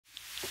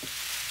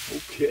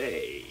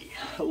Okay,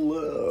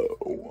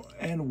 hello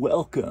and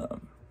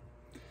welcome.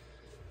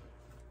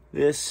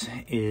 This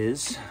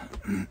is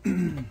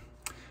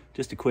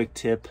just a quick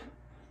tip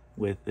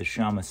with the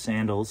SHAMMA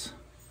sandals.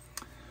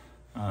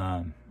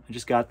 I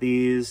just got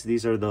these.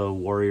 These are the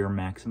Warrior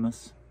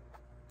Maximus.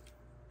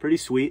 Pretty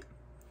sweet,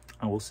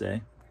 I will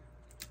say.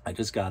 I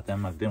just got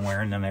them. I've been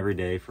wearing them every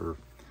day for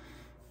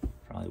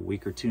probably a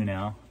week or two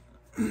now.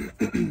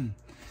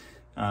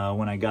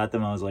 When I got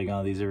them, I was like,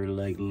 oh, these are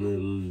like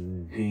little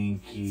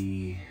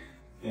dinky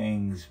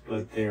things,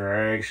 but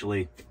they're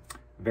actually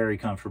very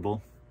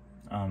comfortable.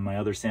 My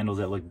other sandals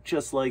that look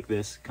just like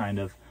this kind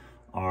of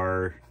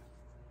are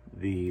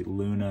the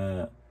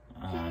Luna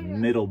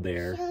Middle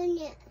Bear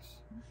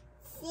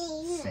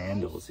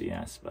sandals.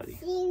 Yes, buddy.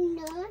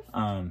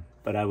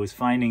 But I was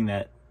finding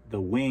that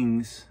the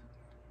wings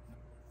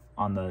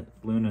on the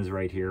Lunas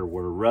right here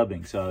were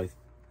rubbing, so I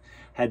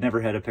had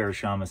never had a pair of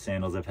SHAMMA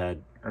sandals. I've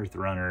had Earth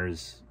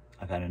Runners.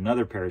 I've had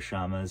another pair of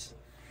SHAMMAs,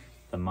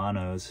 the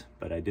Monos,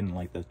 but I didn't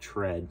like the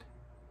tread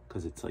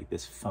because it's like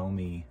this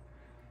foamy.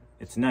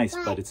 It's nice,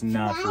 but it's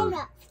not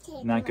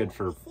good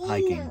for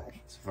hiking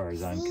as far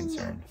as I'm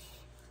concerned.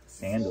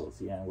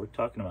 Sandals, yeah, we're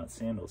talking about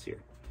sandals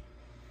here.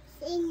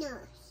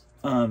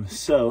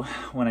 So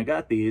when I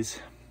got these,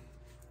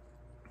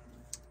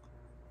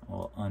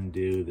 I'll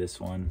undo this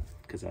one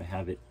because I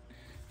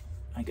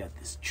got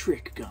this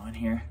trick going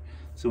here.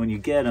 So when you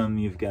get them,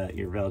 you've got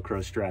your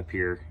Velcro strap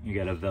here, you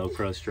got a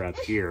Velcro strap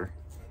here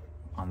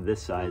on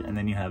this side, and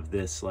then you have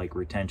this like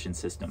retention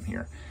system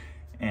here.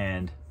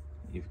 And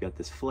you've got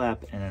this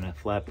flap and then a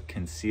flap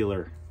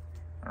concealer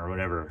or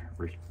whatever,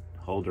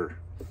 holder.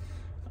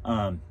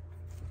 So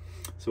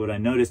what I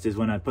noticed is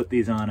when I put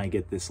these on, I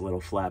get this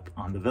little flap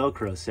on the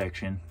Velcro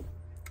section,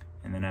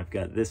 and then I've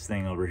got this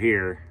thing over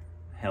here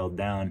held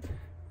down.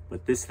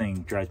 But this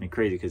thing drives me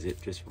crazy because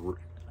it just,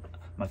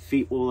 my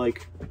feet will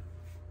like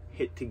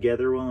hit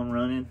together while I'm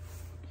running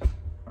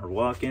or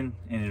walking,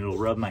 and it'll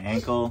rub my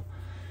ankle.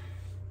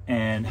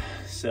 And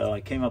so I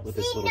came up with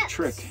this little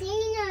trick.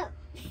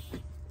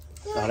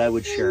 Thought I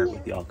would share it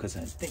with y'all because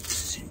I think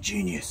this is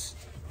ingenious.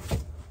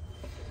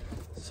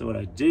 So what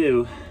I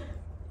do,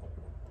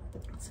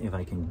 let's see if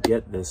I can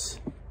get this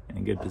in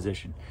a good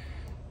position.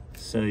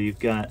 So you've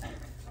got,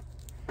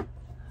 I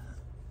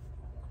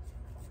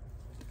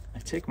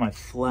take my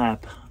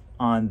flap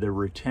on the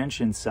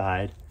retention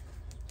side,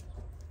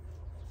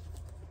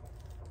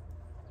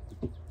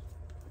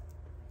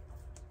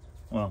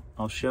 well,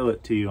 I'll show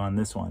it to you on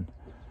this one.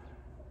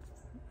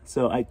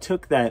 So I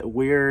took that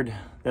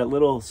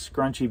little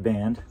scrunchy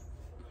band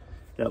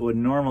that would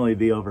normally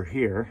be over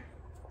here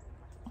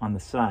on the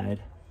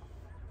side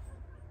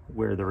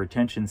where the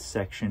retention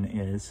section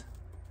is,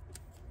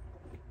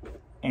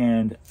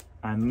 and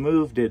I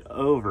moved it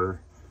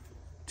over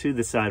to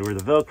the side where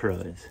the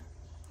Velcro is.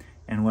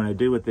 And what I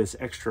do with this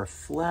extra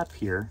flap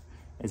here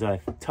is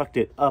I tucked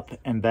it up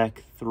and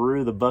back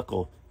through the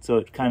buckle so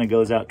it kind of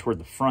goes out toward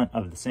the front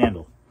of the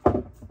sandal,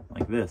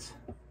 like this.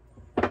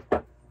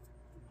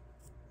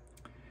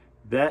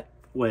 That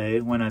way,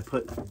 when I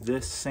put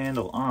this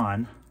sandal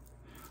on,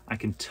 I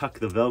can tuck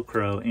the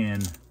Velcro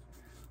in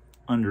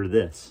under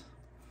this.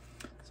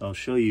 So I'll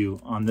show you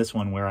on this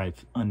one where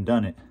I've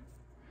undone it.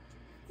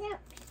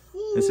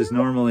 This is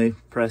normally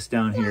pressed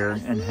down here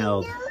and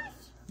held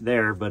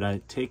there, but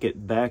I take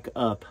it back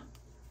up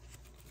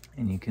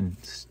and you can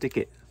stick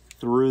it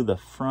through the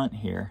front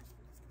here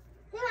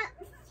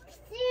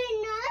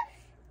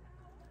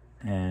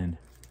and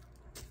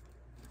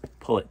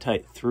pull it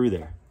tight through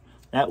there.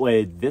 That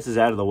way this is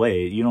out of the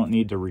way. You don't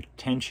need to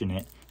retention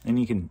it. And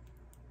you can,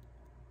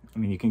 I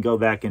mean, you can go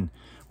back, and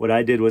what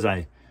I did was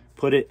I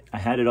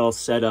had it all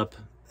set up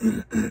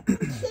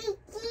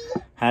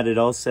had it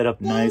all set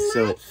up nice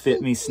so it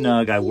fit me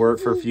snug. I wore it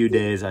for a few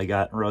days. I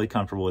got really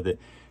comfortable with it.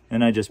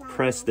 And I just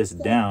pressed this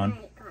down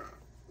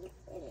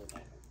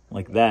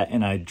like that,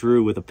 and I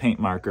drew with a paint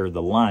marker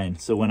the line.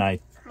 So when I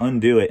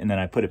undo it and then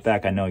I put it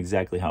back, I know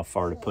exactly how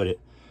far to put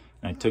it.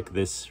 And I took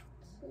this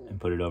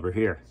and put it over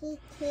here.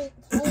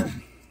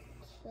 And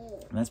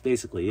that's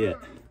basically it.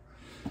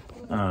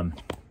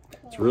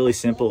 It's really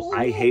simple.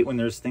 I hate when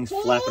there's things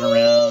flapping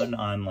around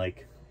on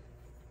like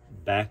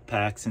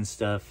backpacks and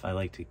stuff. I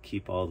like to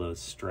keep all those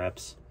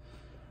straps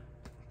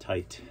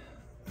tight.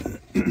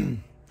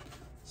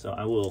 So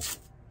I will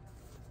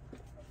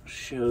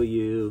show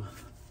you.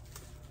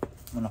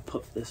 I'm gonna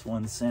put this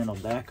one sandal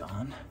back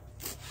on.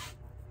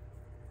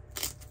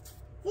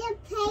 The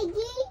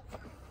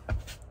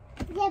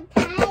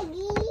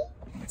Peggy.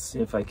 Let's see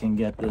if I can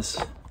get this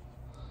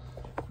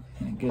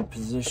in a good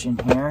position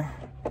here.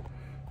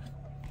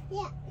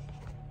 Yeah.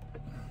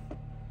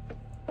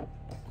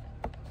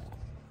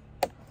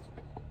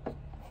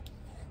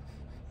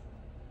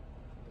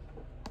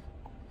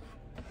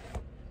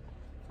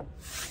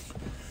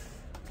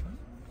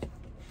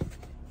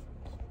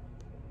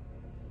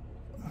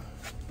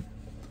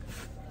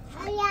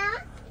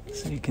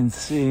 So you can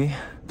see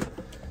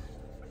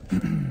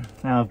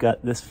now I've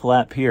got this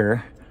flap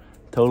here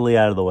totally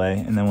out of the way,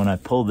 and then when I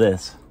pull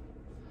this,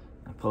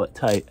 I pull it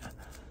tight,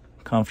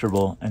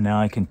 comfortable, and now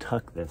I can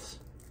tuck this.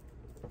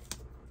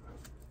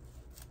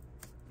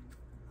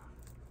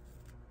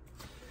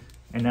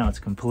 And now it's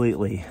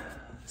completely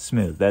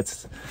smooth.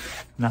 That's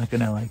not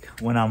gonna, like,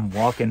 when I'm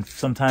walking,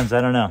 sometimes,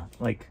 I don't know,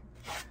 like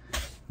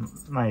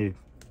my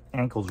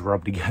ankles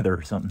rub together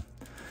or something.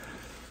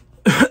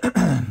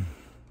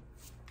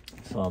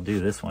 So I'll do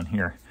this one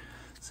here.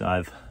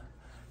 So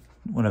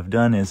what I've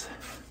done is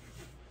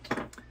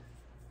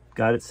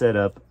got it set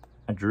up.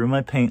 I drew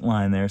my paint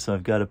line there, so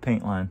I've got a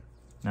paint line.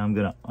 Now I'm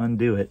gonna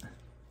undo it,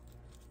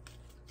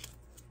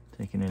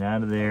 taking it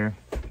out of there.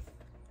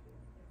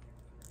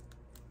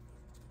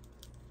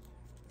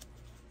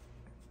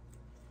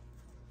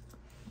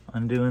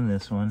 Undoing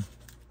this one.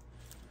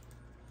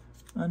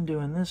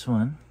 Undoing this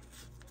one.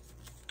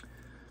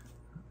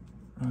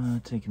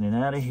 Taking it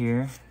out of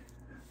here.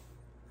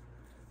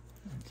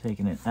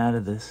 Taking it out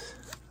of this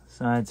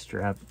side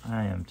strap.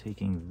 I am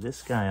taking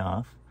this guy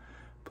off,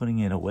 putting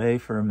it away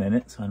for a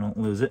minute so I don't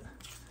lose it.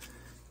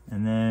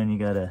 And then you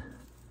gotta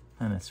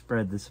kind of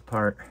spread this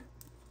apart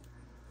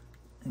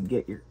and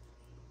get your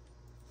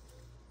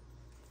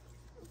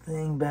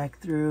thing back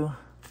through.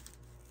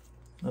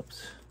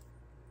 Oops.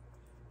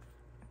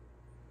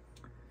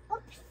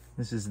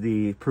 This is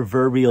the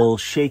proverbial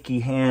shaky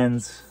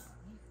hands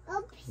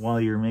while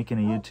you're making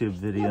a YouTube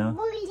video.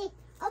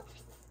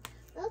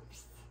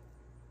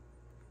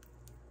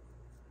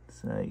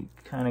 So you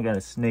kind of got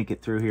to snake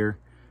it through here.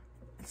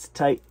 It's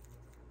tight,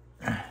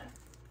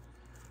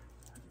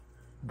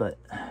 but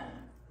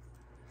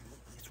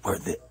it's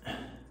worth it.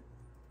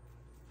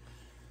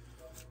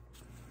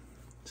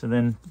 So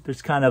then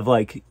there's kind of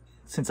like,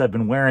 since I've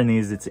been wearing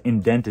these, it's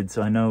indented,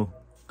 so I know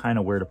kind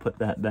of where to put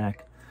that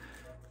back.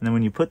 And then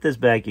when you put this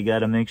back, you got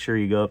to make sure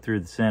you go up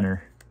through the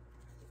center.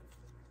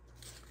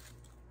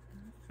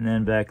 And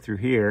then back through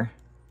here.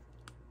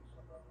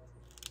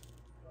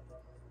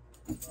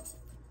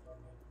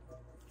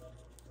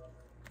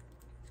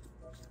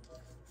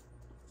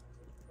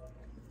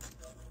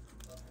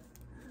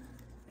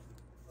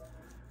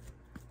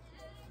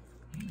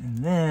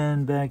 And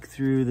then back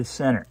through the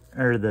center,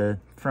 or the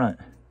front.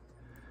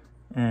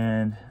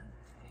 And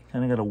you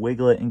kind of got to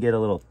wiggle it and get a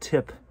little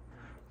tip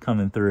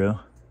coming through.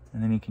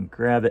 And then you can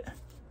grab it,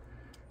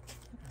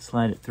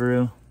 slide it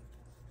through.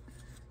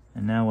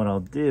 And now what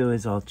I'll do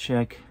is I'll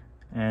check,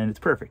 and it's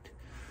perfect.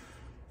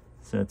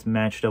 So it's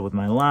matched up with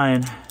my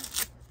line.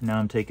 Now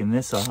I'm taking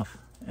this off,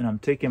 and I'm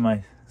taking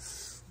my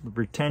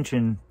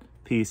retention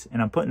piece,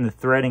 and I'm putting the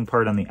threading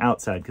part on the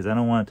outside because I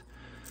don't want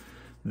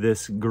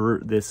this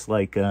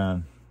like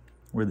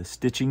where the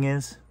stitching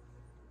is.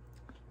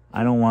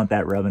 I don't want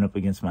that rubbing up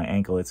against my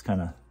ankle. It's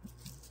kind of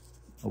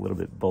a little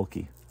bit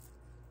bulky.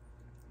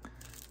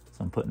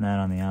 So I'm putting that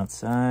on the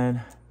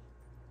outside.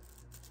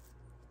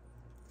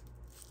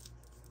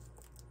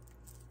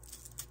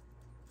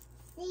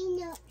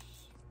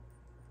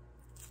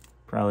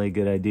 Probably a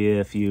good idea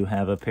if you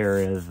have a pair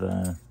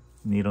of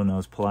needle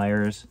nose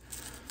pliers.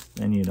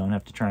 Then you don't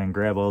have to try and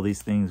grab all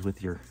these things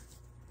with your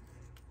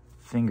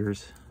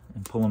fingers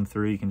and pull them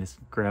through. You can just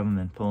grab them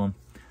and pull them.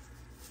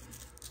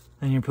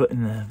 Then you're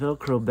putting the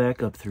Velcro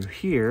back up through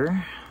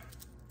here.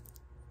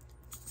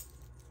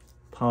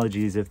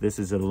 Apologies if this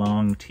is a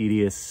long,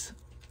 tedious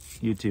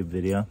YouTube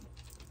video,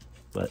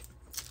 but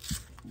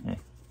hey,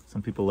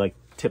 some people like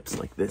tips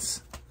like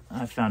this.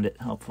 I found it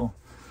helpful.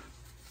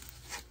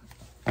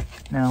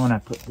 Now when I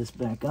put this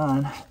back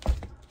on,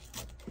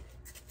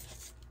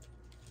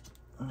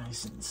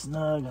 nice and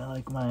snug, I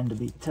like mine to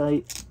be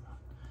tight.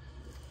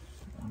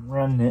 I'm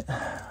running it.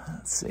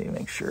 Let's see,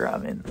 make sure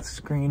I'm in the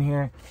screen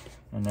here.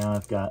 And now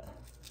I've got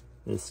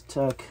this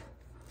tuck,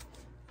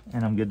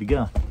 and I'm good to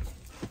go.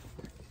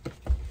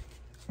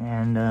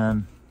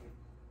 And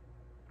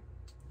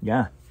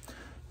yeah,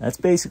 that's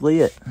basically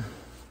it.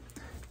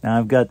 Now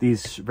I've got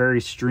these very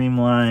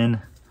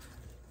streamlined,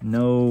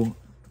 no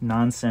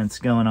nonsense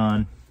going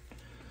on.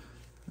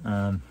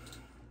 And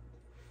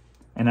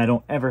I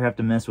don't ever have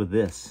to mess with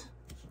this.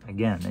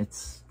 Again,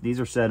 these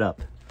are set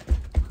up.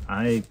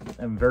 I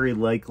am very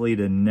likely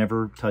to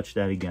never touch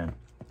that again.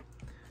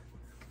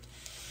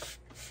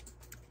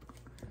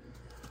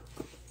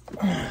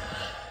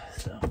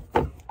 So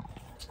I'm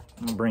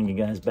gonna bring you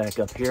guys back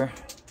up here.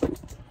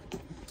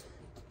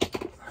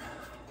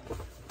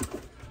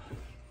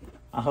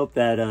 I hope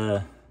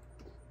that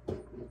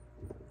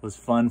was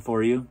fun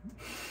for you.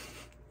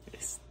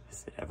 Is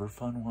it ever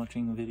fun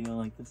watching a video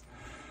like this?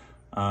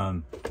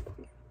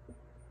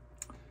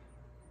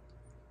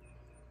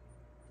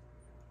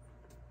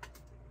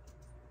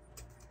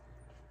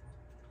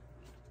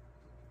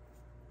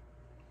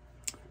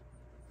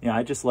 Yeah,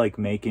 I just like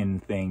making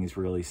things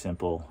really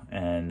simple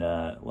and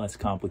less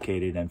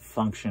complicated and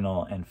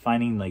functional, and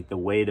finding like the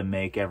way to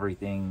make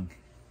everything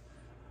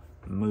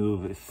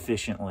move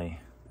efficiently.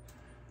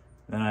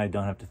 Then I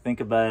don't have to think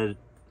about it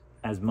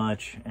as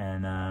much,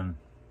 and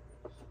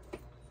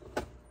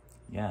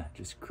yeah,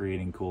 just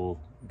creating cool,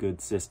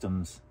 good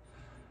systems.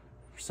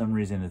 For some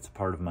reason, it's a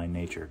part of my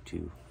nature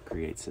to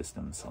create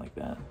systems like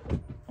that.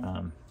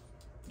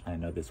 I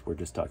know we're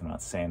just talking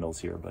about sandals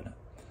here, but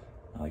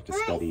I like to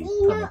study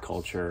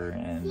permaculture,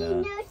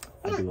 and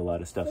I do a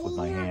lot of stuff with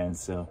my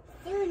hands, so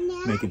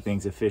making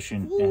things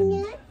efficient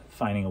and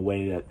finding a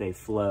way that they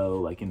flow,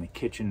 like in the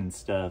kitchen and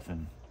stuff,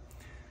 and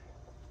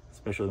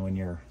especially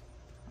when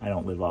I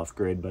don't live off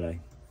grid, but I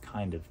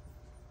kind of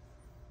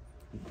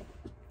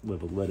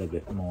live a little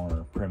bit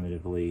more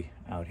primitively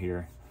out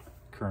here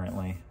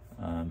currently.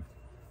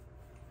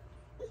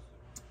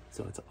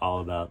 So it's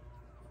all about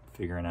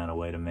figuring out a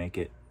way to make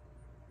it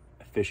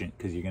efficient,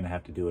 because you're going to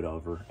have to do it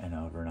over and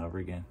over and over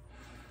again.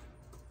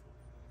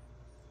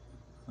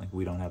 Like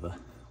we don't have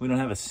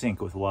a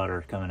sink with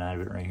water coming out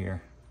of it right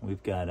here.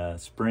 We've got a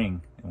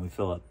spring, and we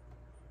fill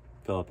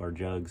up our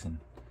jugs, and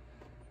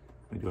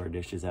we do our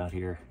dishes out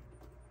here.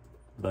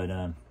 But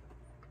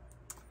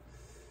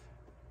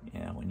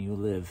yeah, when you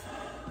live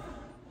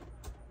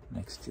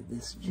next to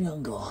this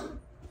jungle,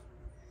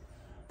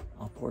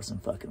 I'll pour some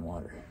fucking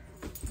water.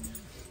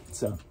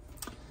 So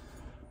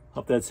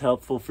hope that's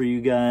helpful for you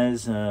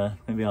guys.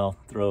 Maybe I'll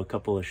throw a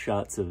couple of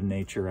shots of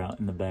nature out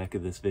in the back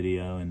of this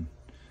video, and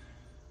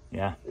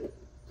yeah,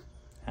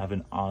 have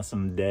an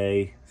awesome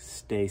day.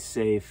 Stay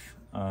safe.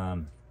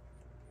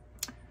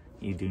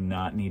 You do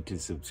not need to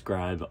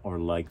subscribe or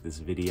like this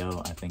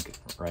video. I think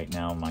right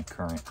now my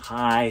current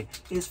high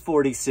is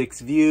 46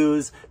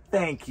 views.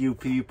 Thank you,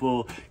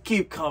 people.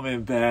 Keep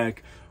coming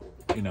back.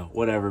 You know,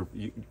 whatever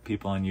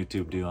people on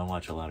YouTube do. I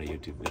watch a lot of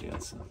YouTube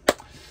videos. So.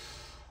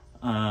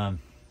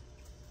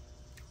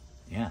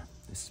 Yeah,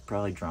 this is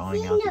probably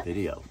drawing out the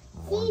video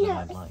more than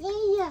I'd like.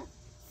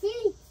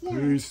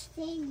 Peace.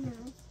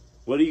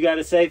 What do you got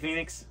to say,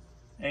 Phoenix?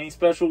 Any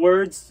special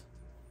words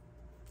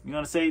you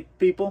want to say,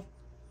 people?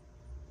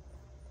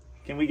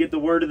 Can we get the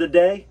word of the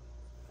day?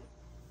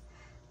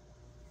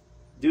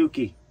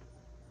 Dookie.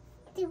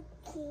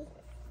 Dookie.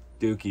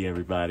 Dookie,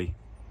 everybody.